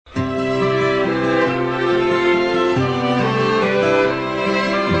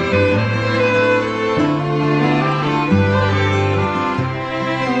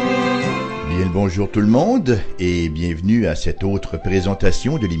Bonjour tout le monde et bienvenue à cette autre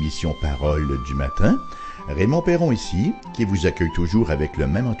présentation de l'émission Parole du matin. Raymond Perron ici, qui vous accueille toujours avec le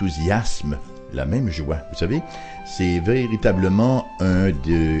même enthousiasme, la même joie. Vous savez, c'est véritablement un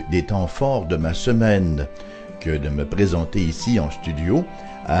des temps forts de ma semaine que de me présenter ici en studio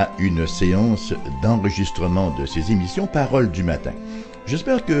à une séance d'enregistrement de ces émissions Parole du matin.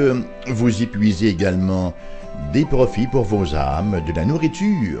 J'espère que vous y puisez également des profits pour vos âmes, de la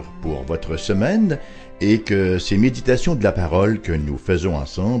nourriture pour votre semaine et que ces méditations de la parole que nous faisons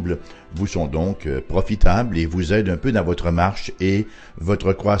ensemble vous sont donc profitables et vous aident un peu dans votre marche et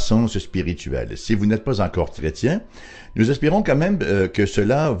votre croissance spirituelle. Si vous n'êtes pas encore chrétien, nous espérons quand même que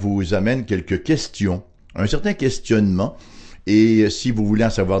cela vous amène quelques questions, un certain questionnement. Et si vous voulez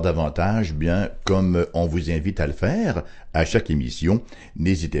en savoir davantage, bien, comme on vous invite à le faire à chaque émission,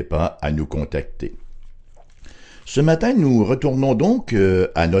 n'hésitez pas à nous contacter. Ce matin, nous retournons donc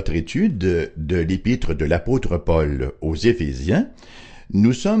à notre étude de l'épître de l'apôtre Paul aux Éphésiens.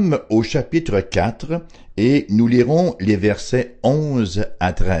 Nous sommes au chapitre 4 et nous lirons les versets 11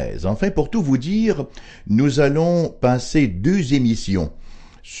 à 13. Enfin, pour tout vous dire, nous allons passer 2 émissions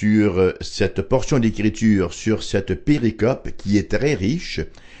sur cette portion d'écriture, sur cette péricope qui est très riche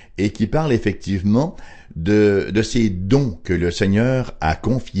et qui parle effectivement de ces dons que le Seigneur a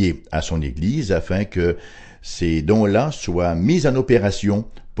confiés à son Église afin que ces dons-là soient mis en opération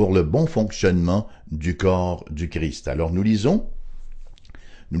pour le bon fonctionnement du corps du Christ. Alors nous lisons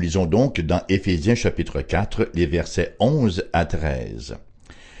donc dans Éphésiens chapitre 4, les versets 11 à 13.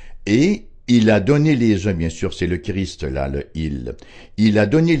 Et il a donné les uns, bien sûr, c'est le Christ là, le il. Il a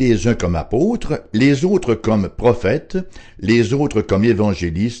donné les uns comme apôtres, les autres comme prophètes, les autres comme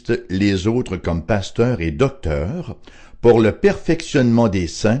évangélistes, les autres comme pasteurs et docteurs, pour le perfectionnement des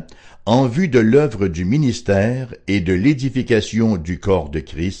saints, en vue de l'œuvre du ministère et de l'édification du corps de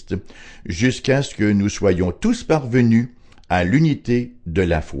Christ, jusqu'à ce que nous soyons tous parvenus à l'unité de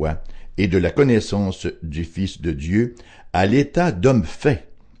la foi et de la connaissance du Fils de Dieu, à l'état d'homme fait,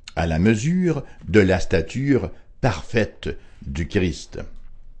 à la mesure de la stature parfaite du Christ.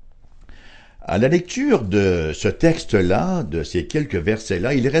 À la lecture de ce texte-là, de ces quelques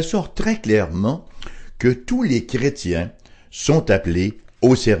versets-là, il ressort très clairement que tous les chrétiens sont appelés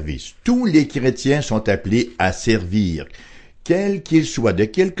au service. Tous les chrétiens sont appelés à servir. Quels qu'ils soient, de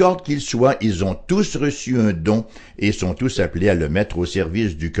quelle corde qu'ils soient, ils ont tous reçu un don et sont tous appelés à le mettre au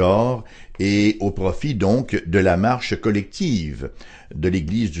service du corps et au profit donc de la marche collective de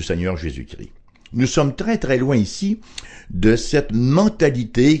l'Église du Seigneur Jésus-Christ. Nous sommes très très loin ici de cette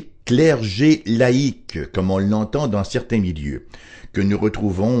mentalité clergé laïque, comme on l'entend dans certains milieux, que nous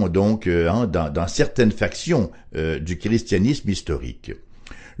retrouvons donc dans certaines factions du christianisme historique.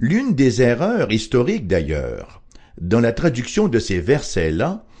 L'une des erreurs historiques d'ailleurs, dans la traduction de ces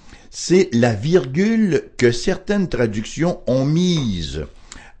versets-là, c'est la virgule que certaines traductions ont mise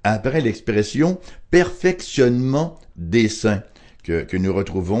après l'expression « perfectionnement des saints » que nous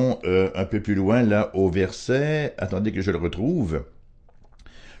retrouvons un peu plus loin là au verset, attendez que je le retrouve,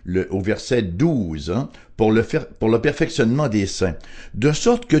 au verset 12, pour le perfectionnement des saints, de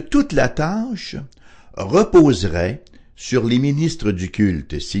sorte que toute la tâche reposerait sur les ministres du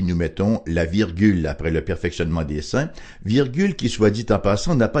culte, si nous mettons la virgule après le perfectionnement des saints, virgule qui, soit dit en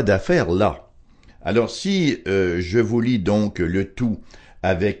passant, n'a pas d'affaire là. Alors si je vous lis donc le tout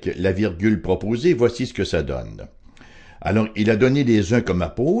avec la virgule proposée, voici ce que ça donne. Alors, il a donné les uns comme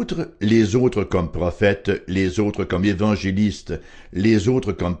apôtres, les autres comme prophètes, les autres comme évangélistes, les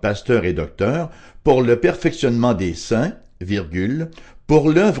autres comme pasteurs et docteurs, pour le perfectionnement des saints, virgule,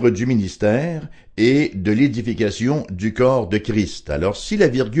 pour l'œuvre du ministère et de l'édification du corps de Christ. Alors, si la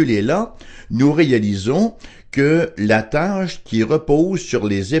virgule est là, nous réalisons que la tâche qui repose sur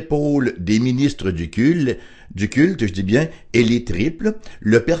les épaules des ministres du culte, je dis bien, elle est triple.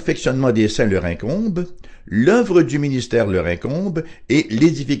 Le perfectionnement des saints leur incombe, l'œuvre du ministère leur incombe et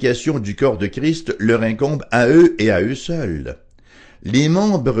l'édification du corps de Christ leur incombe à eux et à eux seuls. Les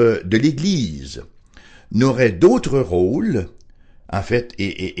membres de l'Église n'auraient d'autre rôle, en fait,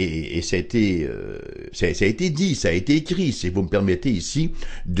 et ça a été dit, ça a été écrit, si vous me permettez ici,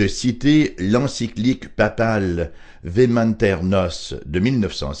 de citer l'encyclique papale Vehementer Nos de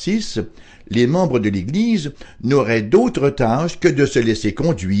 1906, les membres de l'Église n'auraient d'autre tâche que de se laisser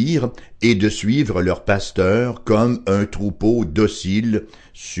conduire et de suivre leur pasteur comme un troupeau docile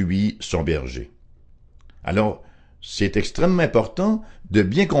suit son berger. Alors, c'est extrêmement important de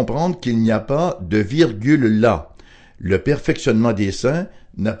bien comprendre qu'il n'y a pas de virgule là. Le perfectionnement des saints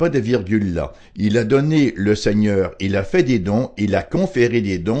n'a pas de virgule là. Il a donné le Seigneur, il a fait des dons, il a conféré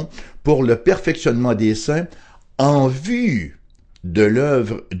des dons pour le perfectionnement des saints en vue de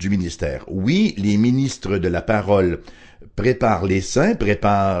l'œuvre du ministère. Oui, les ministres de la parole préparent les saints,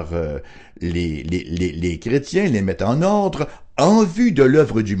 préparent les chrétiens, les mettent en ordre en vue de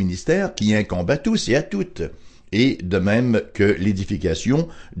l'œuvre du ministère qui incombe à tous et à toutes, et de même que l'édification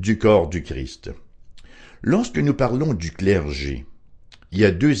du corps du Christ. Lorsque nous parlons du clergé, il y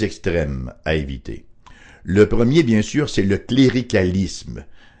a deux extrêmes à éviter. Le premier, bien sûr, c'est le cléricalisme,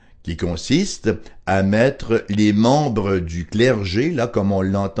 qui consiste à mettre les membres du clergé, là comme on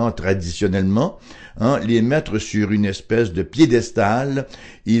l'entend traditionnellement, les mettre sur une espèce de piédestal.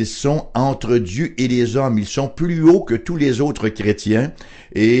 Ils sont entre Dieu et les hommes, ils sont plus hauts que tous les autres chrétiens,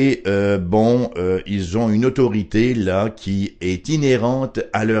 et ils ont une autorité là qui est inhérente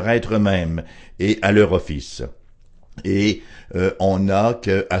à leur être même et à leur office. Et on n'a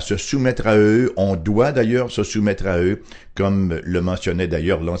qu'à se soumettre à eux, on doit d'ailleurs se soumettre à eux, comme le mentionnait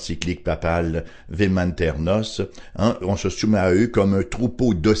d'ailleurs l'encyclique papale Vemanternos, on se soumet à eux comme un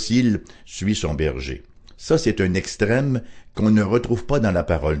troupeau docile suit son berger. Ça, c'est un extrême qu'on ne retrouve pas dans la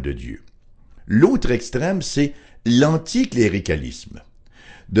parole de Dieu. L'autre extrême, c'est l'anticléricalisme,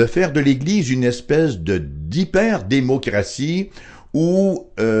 de faire de l'Église une espèce d'hyper-démocratie où,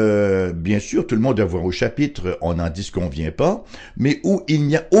 bien sûr, tout le monde doit voir au chapitre, on n'en dit ce qu'on vient pas, mais où il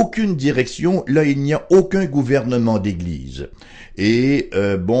n'y a aucune direction, là il n'y a aucun gouvernement d'église. Et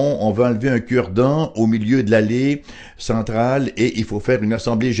on va enlever un cure-dent au milieu de l'allée centrale et il faut faire une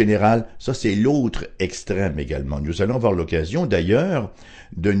assemblée générale. Ça, c'est l'autre extrême également. Nous allons avoir l'occasion, d'ailleurs,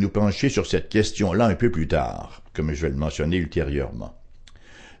 de nous pencher sur cette question-là un peu plus tard, comme je vais le mentionner ultérieurement.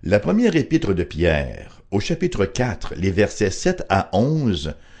 La première épître de Pierre, au chapitre 4, les versets 7 à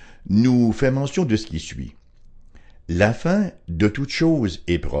 11, nous fait mention de ce qui suit. « La fin de toute chose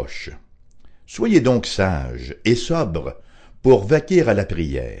est proche. Soyez donc sages et sobres pour vaquer à la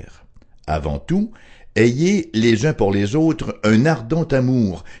prière. Avant tout, ayez les uns pour les autres un ardent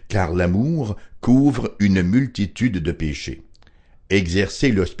amour, car l'amour couvre une multitude de péchés.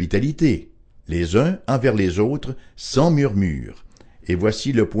 Exercez l'hospitalité, les uns envers les autres, sans murmure. » Et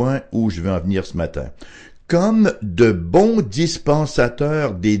voici le point où je veux en venir ce matin. Comme de bons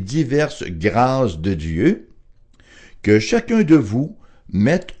dispensateurs des diverses grâces de Dieu, que chacun de vous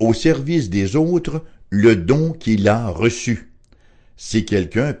mette au service des autres le don qu'il a reçu. Si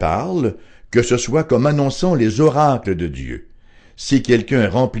quelqu'un parle, que ce soit comme annonçant les oracles de Dieu. Si quelqu'un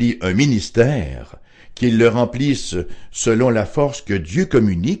remplit un ministère, qu'il le remplisse selon la force que Dieu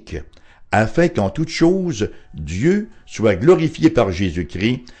communique, afin qu'en toute chose, Dieu soit glorifié par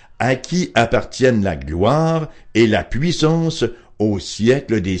Jésus-Christ, à qui appartiennent la gloire et la puissance au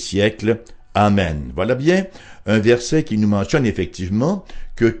siècle des siècles. Amen. Voilà bien un verset qui nous mentionne effectivement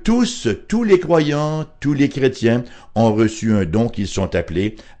que tous les croyants, tous les chrétiens ont reçu un don qu'ils sont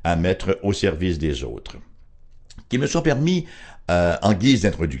appelés à mettre au service des autres. Qu'il me soit permis, en guise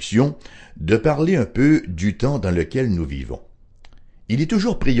d'introduction, de parler un peu du temps dans lequel nous vivons. Il est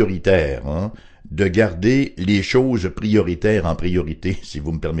toujours prioritaire de garder les choses prioritaires en priorité, si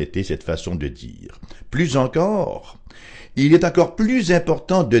vous me permettez cette façon de dire. Plus encore, il est encore plus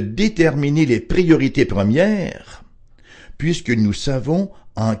important de déterminer les priorités premières, puisque nous savons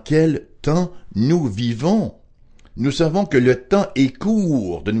en quel temps nous vivons. Nous savons que le temps est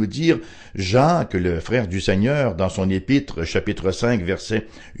court, de nous dire Jacques, le frère du Seigneur, dans son épître, chapitre 5, versets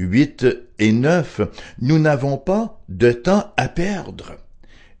 8 et 9, nous n'avons pas de temps à perdre.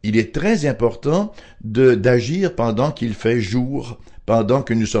 Il est très important d'agir pendant qu'il fait jour, pendant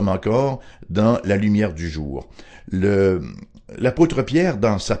que nous sommes encore dans la lumière du jour. L'apôtre Pierre,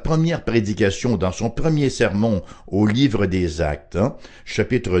 dans sa première prédication, dans son premier sermon au livre des Actes,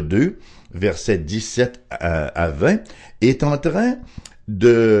 chapitre 2, versets 17 à 20, est en train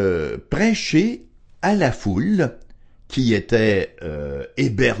de prêcher à la foule qui était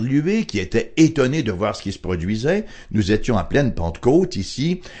éberluée, qui était étonnée de voir ce qui se produisait. Nous étions en pleine Pentecôte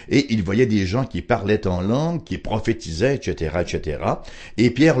ici, et il voyait des gens qui parlaient en langue, qui prophétisaient, etc., etc. Et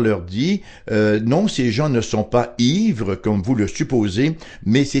Pierre leur dit, non, ces gens ne sont pas ivres, comme vous le supposez,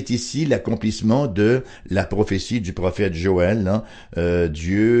 mais c'est ici l'accomplissement de la prophétie du prophète Joël.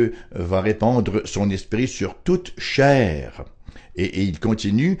 Dieu va répandre son esprit sur toute chair. Et il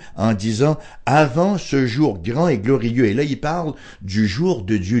continue en disant « Avant ce jour grand et glorieux ». Et là, il parle du jour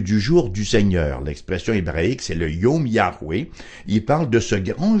de Dieu, du jour du Seigneur. L'expression hébraïque, c'est le Yom Yahweh. Il parle de ce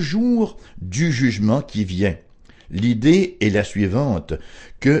grand jour du jugement qui vient. L'idée est la suivante,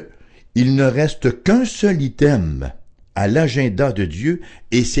 que il ne reste qu'un seul item à l'agenda de Dieu,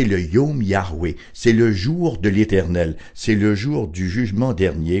 et c'est le Yom Yahweh, c'est le jour de l'Éternel, c'est le jour du jugement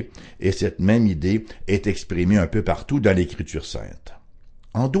dernier, et cette même idée est exprimée un peu partout dans l'Écriture sainte.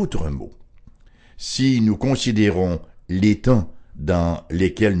 En d'autres mots, si nous considérons les temps dans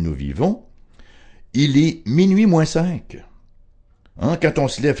lesquels nous vivons, il est minuit moins 5. Quand on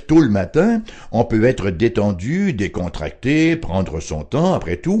se lève tôt le matin, on peut être détendu, décontracté, prendre son temps.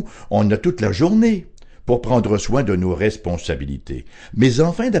 Après tout, on a toute la journée pour prendre soin de nos responsabilités. Mais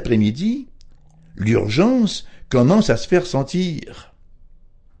en fin d'après-midi, l'urgence commence à se faire sentir.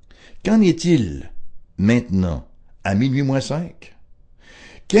 Qu'en est-il maintenant, à minuit moins 5?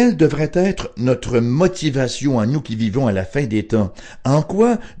 Quelle devrait être notre motivation à nous qui vivons à la fin des temps? En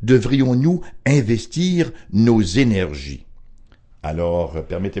quoi devrions-nous investir nos énergies? Alors,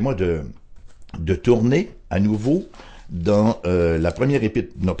 permettez-moi de tourner à nouveau dans la première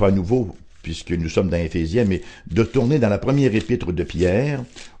épître, non pas à nouveau, puisque nous sommes dans Éphésiens, mais de tourner dans la première épître de Pierre,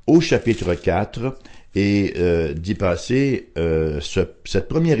 au chapitre 4, et d'y passer cette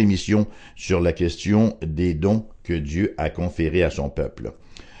première émission sur la question des dons que Dieu a conférés à son peuple.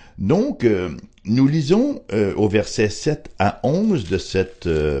 Donc, nous lisons au verset 7 à 11 de cette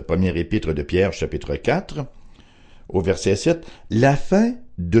première épître de Pierre, chapitre 4, au verset 7, « La fin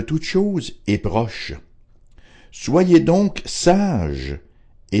de toute chose est proche. Soyez donc sages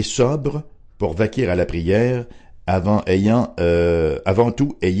et sobres pour vaquer à la prière, avant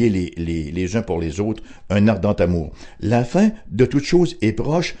tout, ayez les uns pour les autres un ardent amour. La fin de toute chose est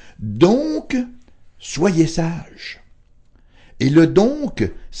proche, donc soyez sages. » Et le donc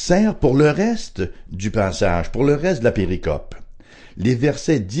sert pour le reste du passage, pour le reste de la péricope. Les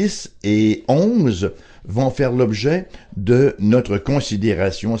versets 10 et 11 vont faire l'objet de notre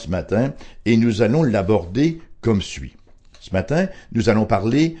considération ce matin et nous allons l'aborder comme suit. Ce matin, nous allons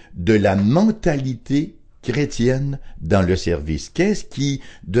parler de la mentalité chrétienne dans le service. Qu'est-ce qui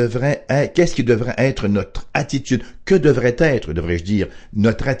devrait être notre attitude? Que devrait être, devrais-je dire,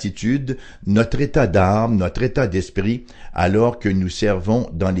 notre attitude, notre état d'âme, notre état d'esprit, alors que nous servons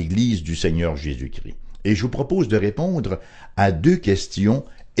dans l'Église du Seigneur Jésus-Christ? Et je vous propose de répondre à 2 questions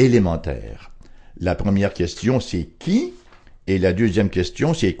élémentaires. La première question, c'est qui? Et la deuxième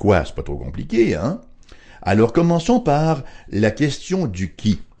question, c'est quoi? C'est pas trop compliqué, hein? Alors, commençons par la question du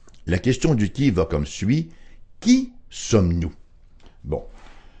qui. La question du qui va comme suit. Qui sommes-nous? Bon.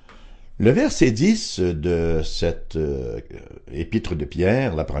 Le verset 10 de cette épître de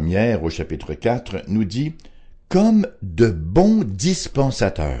Pierre, la première au chapitre 4, nous dit « Comme de bons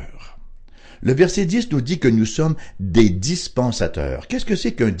dispensateurs ». Le verset 10 nous dit que nous sommes des dispensateurs. Qu'est-ce que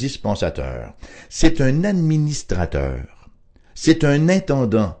c'est qu'un dispensateur? C'est un administrateur. C'est un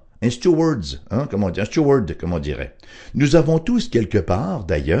intendant. Un steward, un steward, comme on dirait. Nous avons tous quelque part,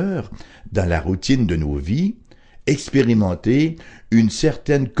 d'ailleurs, dans la routine de nos vies, expérimenté une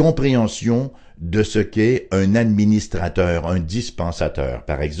certaine compréhension de ce qu'est un administrateur, un dispensateur.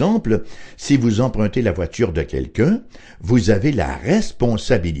 Par exemple, si vous empruntez la voiture de quelqu'un, vous avez la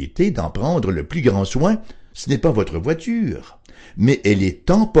responsabilité d'en prendre le plus grand soin. Ce n'est pas votre voiture, mais elle est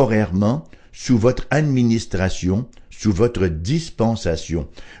temporairement sous votre administration, sous votre dispensation.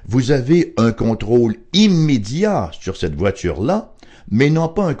 Vous avez un contrôle immédiat sur cette voiture-là, mais non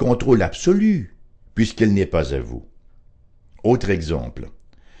pas un contrôle absolu, puisqu'elle n'est pas à vous. Autre exemple.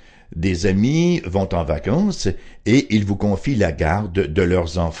 Des amis vont en vacances et ils vous confient la garde de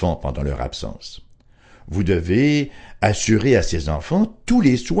leurs enfants pendant leur absence. Vous devez assurer à ces enfants tous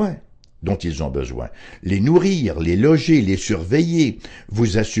les soins dont ils ont besoin, les nourrir, les loger, les surveiller,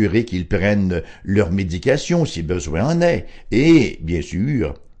 vous assurer qu'ils prennent leur médication si besoin en est, et, bien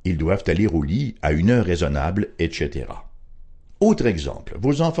sûr, ils doivent aller au lit à une heure raisonnable, etc. Autre exemple,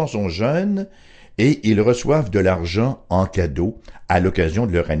 vos enfants sont jeunes et ils reçoivent de l'argent en cadeau à l'occasion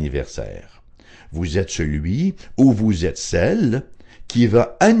de leur anniversaire. Vous êtes celui ou vous êtes celle qui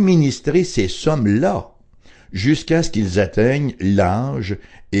va administrer ces sommes-là jusqu'à ce qu'ils atteignent l'âge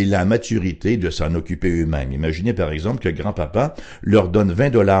et la maturité de s'en occuper eux-mêmes. Imaginez par exemple que grand-papa leur donne 20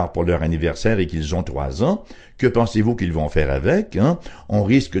 $ pour leur anniversaire et qu'ils ont 3 ans. Que pensez-vous qu'ils vont faire avec? On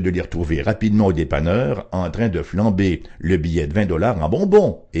risque de les retrouver rapidement au dépanneur en train de flamber le billet de 20 $ en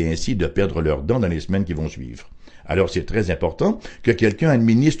bonbons et ainsi de perdre leurs dents dans les semaines qui vont suivre. Alors c'est très important que quelqu'un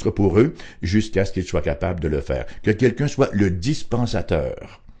administre pour eux jusqu'à ce qu'ils soient capables de le faire. Que quelqu'un soit le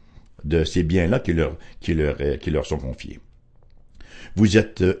dispensateur de ces biens-là qui leur sont confiés. Vous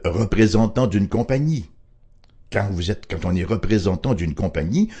êtes représentant d'une compagnie. Quand on est représentant d'une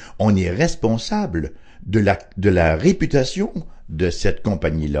compagnie, on est responsable de la réputation de cette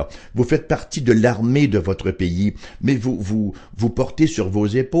compagnie-là. Vous faites partie de l'armée de votre pays, mais vous portez sur vos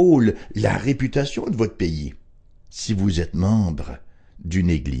épaules la réputation de votre pays. Si vous êtes membre d'une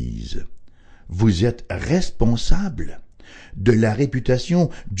église, vous êtes responsable de la réputation,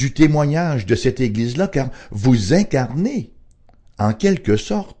 du témoignage de cette église-là, car vous incarnez, en quelque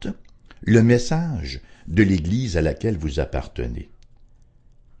sorte, le message de l'Église à laquelle vous appartenez.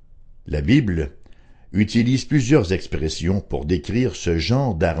 La Bible utilise plusieurs expressions pour décrire ce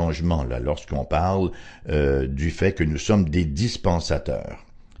genre d'arrangement-là, lorsqu'on parle du fait que nous sommes des dispensateurs.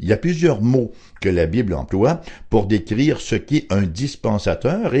 Il y a plusieurs mots que la Bible emploie pour décrire ce qu'est un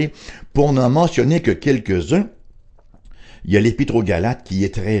dispensateur, et pour n'en mentionner que quelques-uns, il y a l'Épître aux Galates qui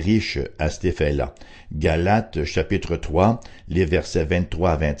est très riche à cet effet-là. Galates chapitre 3, les versets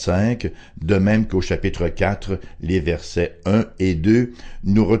 23 à 25, de même qu'au chapitre 4, les versets 1 et 2,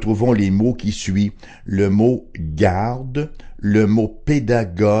 nous retrouvons les mots qui suivent, le mot garde, le mot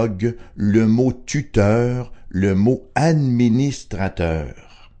pédagogue, le mot tuteur, le mot administrateur.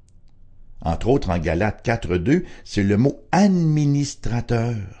 Entre autres, en Galates 4, 2, c'est le mot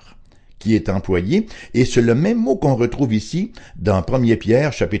administrateur qui est employé, et c'est le même mot qu'on retrouve ici dans 1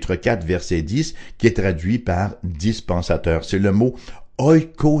 Pierre, chapitre 4, verset 10, qui est traduit par dispensateur. C'est le mot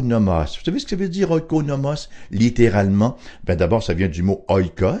oikonomos. Vous savez ce que ça veut dire oikonomos, littéralement? D'abord, ça vient du mot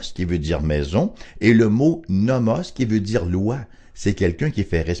oikos, qui veut dire maison, et le mot nomos, qui veut dire loi. C'est quelqu'un qui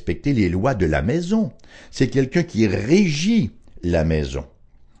fait respecter les lois de la maison. C'est quelqu'un qui régit la maison.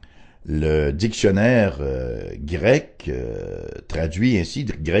 Le dictionnaire grec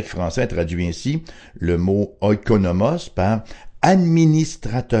grec-français traduit ainsi le mot oikonomos par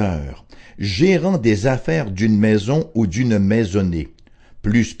administrateur, gérant des affaires d'une maison ou d'une maisonnée.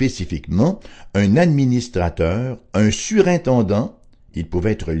 Plus spécifiquement, un administrateur, un surintendant, il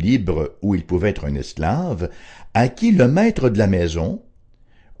pouvait être libre ou il pouvait être un esclave, à qui le maître de la maison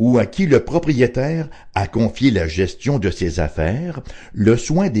ou à qui le propriétaire a confié la gestion de ses affaires, le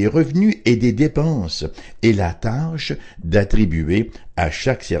soin des revenus et des dépenses, et la tâche d'attribuer à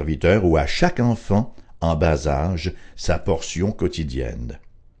chaque serviteur ou à chaque enfant en bas âge sa portion quotidienne.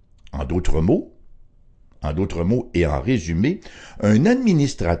 En d'autres mots et en résumé, un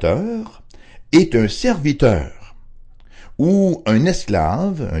administrateur est un serviteur ou un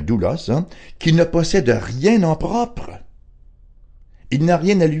esclave, un doulos, qui ne possède rien en propre. Il n'a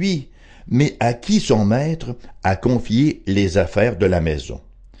rien à lui, mais à qui son maître a confié les affaires de la maison.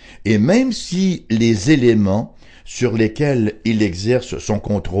 Et même si les éléments sur lesquels il exerce son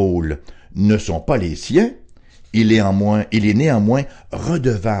contrôle ne sont pas les siens, il est néanmoins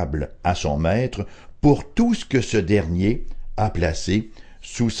redevable à son maître pour tout ce que ce dernier a placé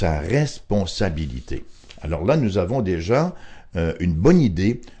sous sa responsabilité. Alors là, nous avons déjà une bonne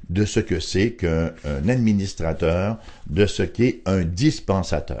idée de ce que c'est qu'un administrateur, de ce qu'est un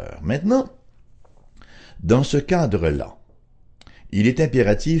dispensateur. Maintenant, dans ce cadre-là, il est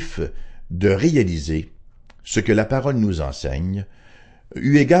impératif de réaliser ce que la parole nous enseigne,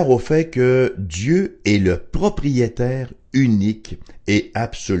 eu égard au fait que Dieu est le propriétaire unique et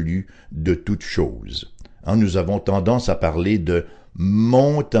absolu de toute chose. Nous avons tendance à parler de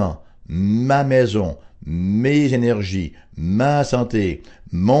mon temps, ma maison, mes énergies, ma santé,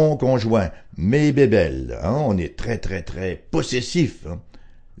 mon conjoint, mes bébelles. On est très, très, très possessif.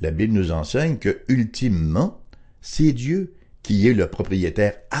 La Bible nous enseigne que, ultimement, c'est Dieu qui est le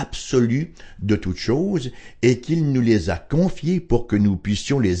propriétaire absolu de toutes choses et qu'il nous les a confiés pour que nous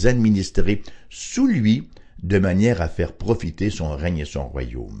puissions les administrer sous lui de manière à faire profiter son règne et son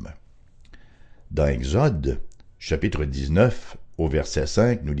royaume. Dans Exode, chapitre 19, au verset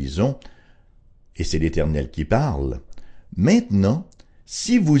 5, nous lisons « Et c'est l'Éternel qui parle. Maintenant,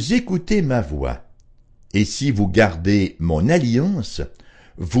 si vous écoutez ma voix, et si vous gardez mon alliance,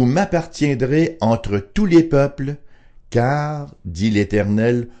 vous m'appartiendrez entre tous les peuples, car, dit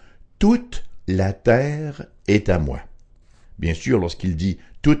l'Éternel, toute la terre est à moi. » Bien sûr, lorsqu'il dit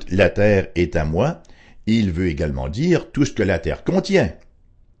 « toute la terre est à moi », il veut également dire tout ce que la terre contient.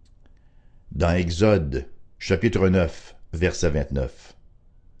 Dans Exode, chapitre 9, verset 29,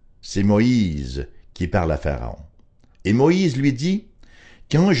 c'est Moïse qui parle à Pharaon. Et Moïse lui dit,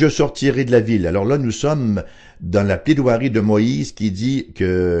 « Quand je sortirai de la ville », alors là nous sommes dans la plaidoirie de Moïse qui dit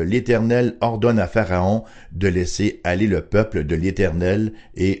que l'Éternel ordonne à Pharaon de laisser aller le peuple de l'Éternel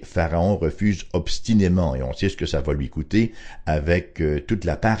et Pharaon refuse obstinément. Et on sait ce que ça va lui coûter avec toute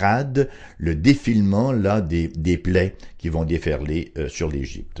la parade, le défilement là des plaies qui vont déferler sur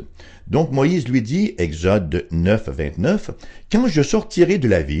l'Égypte. Donc Moïse lui dit, Exode 9, 29, « Quand je sortirai de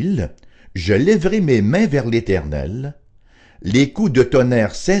la ville, je lèverai mes mains vers l'Éternel, les coups de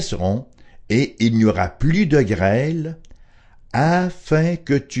tonnerre cesseront, et il n'y aura plus de grêle, afin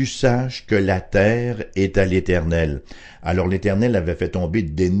que tu saches que la terre est à l'Éternel. » Alors l'Éternel avait fait tomber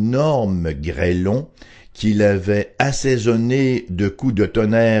d'énormes grêlons qu'il avait assaisonnés de coups de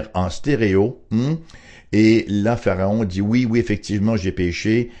tonnerre en stéréo, Et là, Pharaon dit, oui, effectivement, j'ai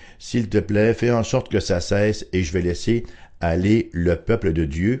péché. S'il te plaît, fais en sorte que ça cesse et je vais laisser aller le peuple de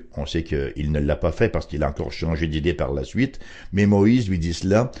Dieu. On sait qu'il ne l'a pas fait parce qu'il a encore changé d'idée par la suite. Mais Moïse lui dit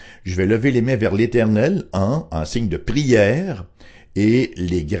cela, je vais lever les mains vers l'Éternel en signe de prière et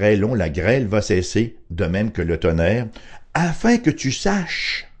les grêlons, la grêle va cesser, de même que le tonnerre, afin que tu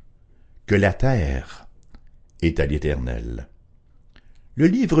saches que la terre est à l'Éternel. Le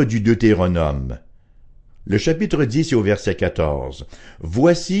livre du Deutéronome, le chapitre 10 et au verset 14.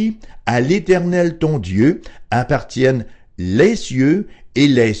 Voici, à l'Éternel ton Dieu appartiennent les cieux et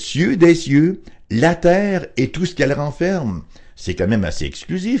les cieux des cieux, la terre et tout ce qu'elle renferme. C'est quand même assez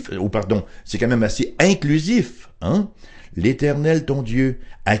exclusif, c'est quand même assez inclusif, hein? L'Éternel ton Dieu,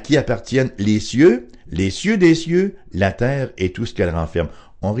 à qui appartiennent les cieux des cieux, la terre et tout ce qu'elle renferme.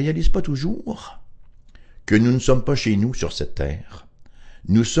 On réalise pas toujours que nous ne sommes pas chez nous sur cette terre.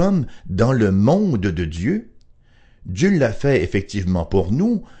 Nous sommes dans le monde de Dieu. Dieu l'a fait effectivement pour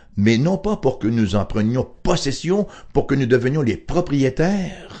nous, mais non pas pour que nous en prenions possession, pour que nous devenions les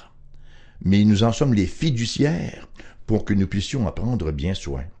propriétaires, mais nous en sommes les fiduciaires, pour que nous puissions en prendre bien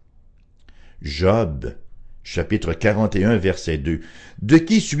soin. Job, chapitre 41, verset 2. « De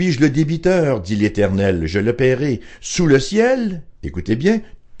qui suis-je le débiteur, dit l'Éternel, je le paierai. Sous le ciel, écoutez bien,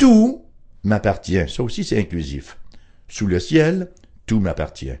 tout m'appartient. » Ça aussi c'est inclusif. Sous le ciel, tout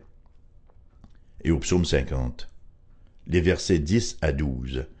m'appartient. Et au psaume 50, les versets 10 à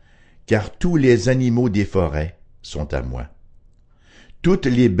 12. « Car tous les animaux des forêts sont à moi. Toutes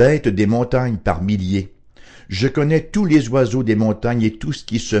les bêtes des montagnes par milliers. Je connais tous les oiseaux des montagnes et tout ce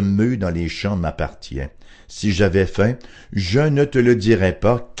qui se meut dans les champs m'appartient. Si j'avais faim, je ne te le dirais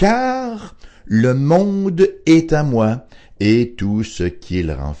pas, car le monde est à moi et tout ce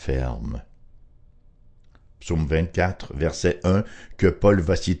qu'il renferme. » Psaume 24, verset 1, que Paul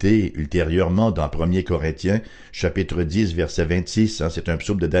va citer ultérieurement dans 1 Corinthiens, chapitre 10, verset 26, c'est un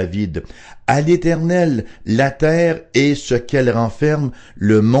psaume de David. « À l'Éternel, la terre et ce qu'elle renferme,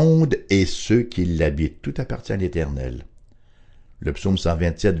 le monde et ceux qui l'habitent. » Tout appartient à l'Éternel. Le psaume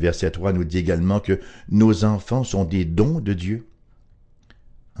 127, verset 3 nous dit également que nos enfants sont des dons de Dieu.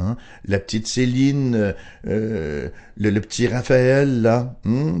 La petite Céline, le petit Raphaël, là,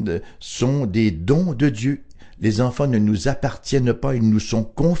 sont des dons de Dieu. Les enfants ne nous appartiennent pas, ils nous sont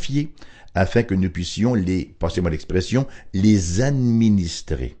confiés afin que nous puissions passez-moi l'expression, les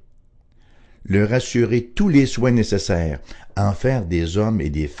administrer. Leur assurer tous les soins nécessaires, en faire des hommes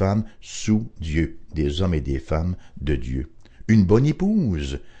et des femmes sous Dieu, des hommes et des femmes de Dieu. Une bonne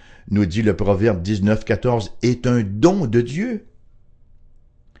épouse, nous dit le proverbe 19,14, est un don de Dieu.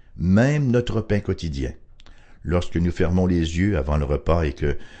 Même notre pain quotidien. Lorsque nous fermons les yeux avant le repas et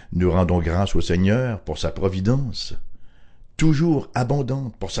que nous rendons grâce au Seigneur pour sa providence, toujours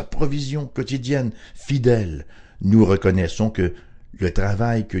abondante, pour sa provision quotidienne, fidèle, nous reconnaissons que le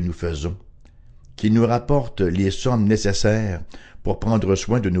travail que nous faisons, qui nous rapporte les sommes nécessaires pour prendre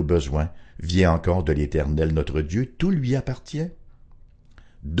soin de nos besoins, vient encore de l'Éternel notre Dieu, tout lui appartient.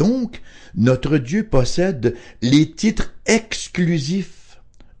 Donc, notre Dieu possède les titres exclusifs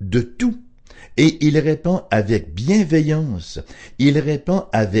de tout. Et il répond avec bienveillance, il répond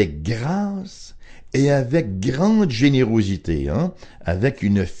avec grâce et avec grande générosité, avec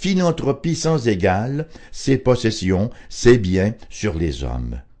une philanthropie sans égale, ses possessions, ses biens sur les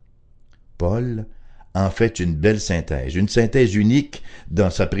hommes. Paul en fait une belle synthèse, une synthèse unique dans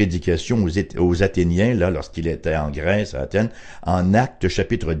sa prédication aux Athéniens, là, lorsqu'il était en Grèce, à Athènes, en Actes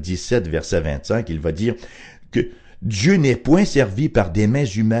chapitre 17, verset 25, il va dire que Dieu n'est point servi par des mains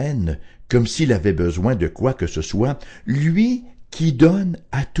humaines, comme s'il avait besoin de quoi que ce soit, lui qui donne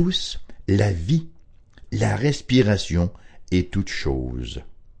à tous la vie, la respiration et toutes choses.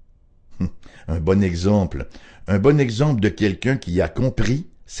 Un bon exemple de quelqu'un qui a compris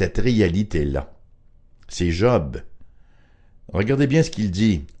cette réalité-là. C'est Job. Regardez bien ce qu'il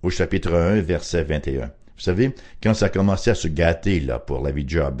dit au chapitre 1, verset 21. Vous savez, quand ça commençait à se gâter là pour la vie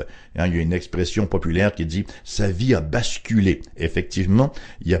de Job, il y a une expression populaire qui dit « sa vie a basculé ». Effectivement,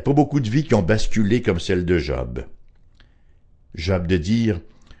 il n'y a pas beaucoup de vies qui ont basculé comme celle de Job. Job de dire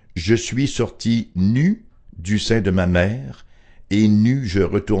 « je suis sorti nu du sein de ma mère, et nu je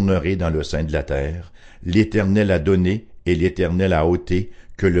retournerai dans le sein de la terre. L'Éternel a donné, et l'Éternel a ôté,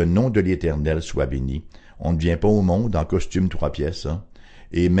 que le nom de l'Éternel soit béni. » On ne vient pas au monde en costume 3 pièces,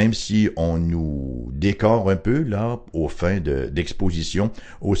 Et même si on nous décore un peu, là, aux fins d'exposition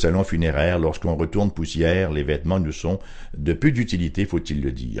au salon funéraire, lorsqu'on retourne poussière, les vêtements nous sont de peu d'utilité, faut-il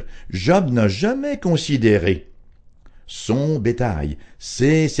le dire. Job n'a jamais considéré son bétail,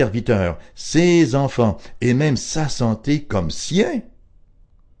 ses serviteurs, ses enfants, et même sa santé comme sien.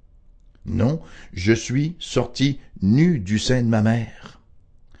 Non, je suis sorti nu du sein de ma mère.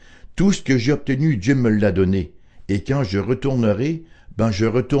 Tout ce que j'ai obtenu, Dieu me l'a donné. Et quand je retournerai, je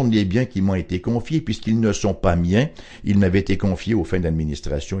retourne les biens qui m'ont été confiés, puisqu'ils ne sont pas miens. Ils m'avaient été confiés aux fins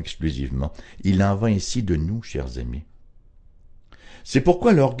d'administration exclusivement. Il en va ainsi de nous, chers amis. C'est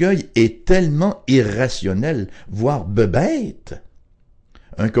pourquoi l'orgueil est tellement irrationnel, voire bébête.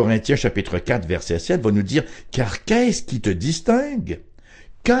 1 Corinthiens chapitre 4, verset 7 va nous dire « Car qu'est-ce qui te distingue?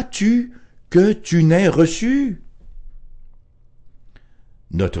 Qu'as-tu que tu n'aies reçu? »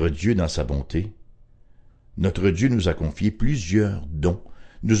 Notre Dieu, dans sa bonté, notre Dieu nous a confié plusieurs dons,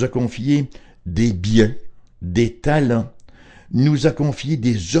 nous a confié des biens, des talents, nous a confié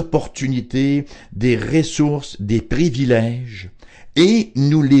des opportunités, des ressources, des privilèges, et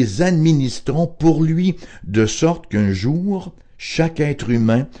nous les administrons pour lui, de sorte qu'un jour, chaque être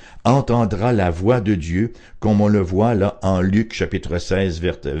humain entendra la voix de Dieu, comme on le voit là en Luc chapitre 16,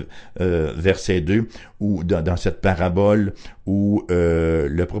 verset 2, ou dans cette parabole où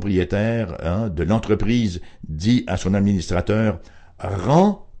le propriétaire de l'entreprise dit à son administrateur «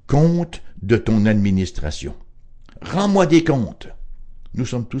 Rends compte de ton administration. Rends-moi des comptes. » Nous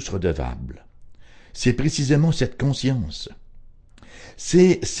sommes tous redevables. C'est précisément cette conscience.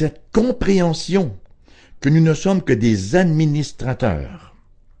 C'est cette compréhension que nous ne sommes que des administrateurs.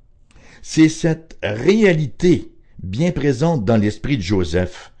 C'est cette réalité bien présente dans l'esprit de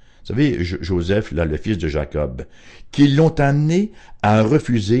Joseph. Vous savez, Joseph, là, le fils de Jacob, qui l'ont amené à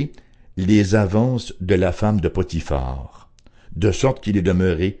refuser les avances de la femme de Potiphar, de sorte qu'il est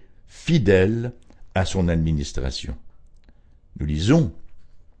demeuré fidèle à son administration. Nous lisons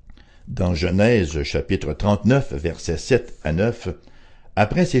dans Genèse chapitre 39, versets 7 à 9, «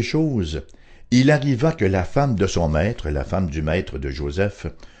 Après ces choses, il arriva que la femme de son maître, la femme du maître de Joseph,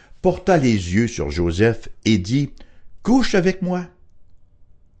 porta les yeux sur Joseph et dit « Couche avec moi. »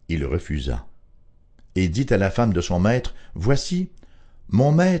 Il refusa et dit à la femme de son maître « Voici,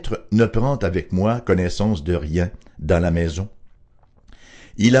 mon maître ne prend avec moi connaissance de rien dans la maison.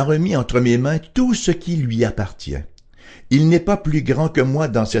 Il a remis entre mes mains tout ce qui lui appartient. Il n'est pas plus grand que moi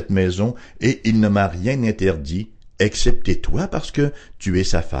dans cette maison et il ne m'a rien interdit, excepté toi parce que tu es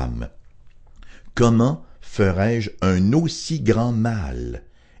sa femme. Comment ferais-je un aussi grand mal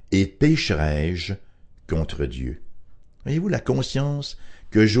et pécherais-je contre Dieu? » Voyez-vous la conscience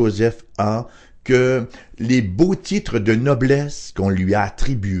que Joseph a, que les beaux titres de noblesse qu'on lui a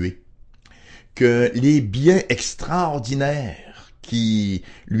attribués, que les biens extraordinaires qui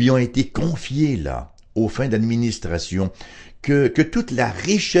lui ont été confiés là, aux fins d'administration, que toute la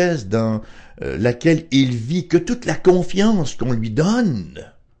richesse dans laquelle il vit, que toute la confiance qu'on lui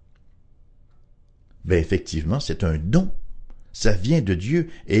donne, effectivement, c'est un don. Ça vient de Dieu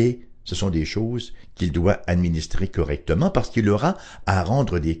et ce sont des choses qu'il doit administrer correctement parce qu'il aura à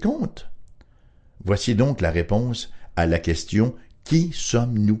rendre des comptes. Voici donc la réponse à la question « Qui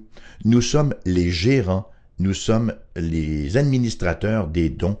sommes-nous » ? Nous sommes les gérants, nous sommes les administrateurs des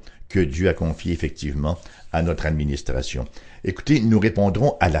dons que Dieu a confiés effectivement à notre administration. Écoutez, nous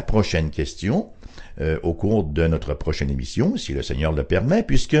répondrons à la prochaine question au cours de notre prochaine émission, si le Seigneur le permet,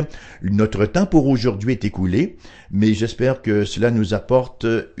 puisque notre temps pour aujourd'hui est écoulé, mais j'espère que cela nous apporte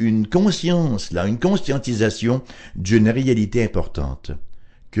une conscience, une conscientisation d'une réalité importante,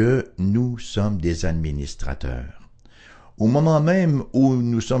 que nous sommes des administrateurs. Au moment même où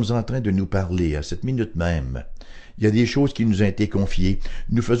nous sommes en train de nous parler, à cette minute même, il y a des choses qui nous ont été confiées.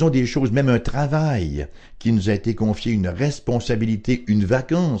 Nous faisons des choses, même un travail qui nous a été confié, une responsabilité, une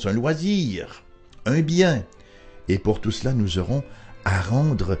vacance, un loisir, un bien. Et pour tout cela, nous aurons à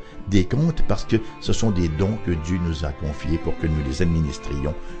rendre des comptes parce que ce sont des dons que Dieu nous a confiés pour que nous les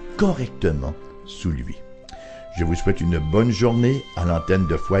administrions correctement sous lui. Je vous souhaite une bonne journée à l'antenne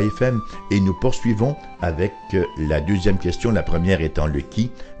de Foi FM et nous poursuivons avec la deuxième question, la première étant le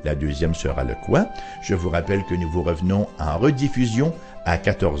qui, la deuxième sera le quoi. Je vous rappelle que nous vous revenons en rediffusion à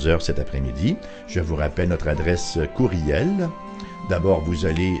 14h cet après-midi. Je vous rappelle notre adresse courriel. D'abord, vous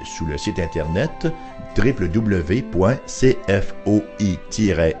allez sous le site internet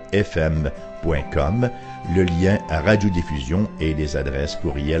www.cfoi-fm.com. Le lien à radiodiffusion et les adresses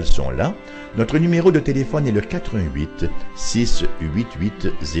courriels sont là. Notre numéro de téléphone est le 88 688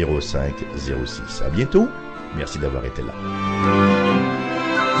 0506. À bientôt. Merci d'avoir été là.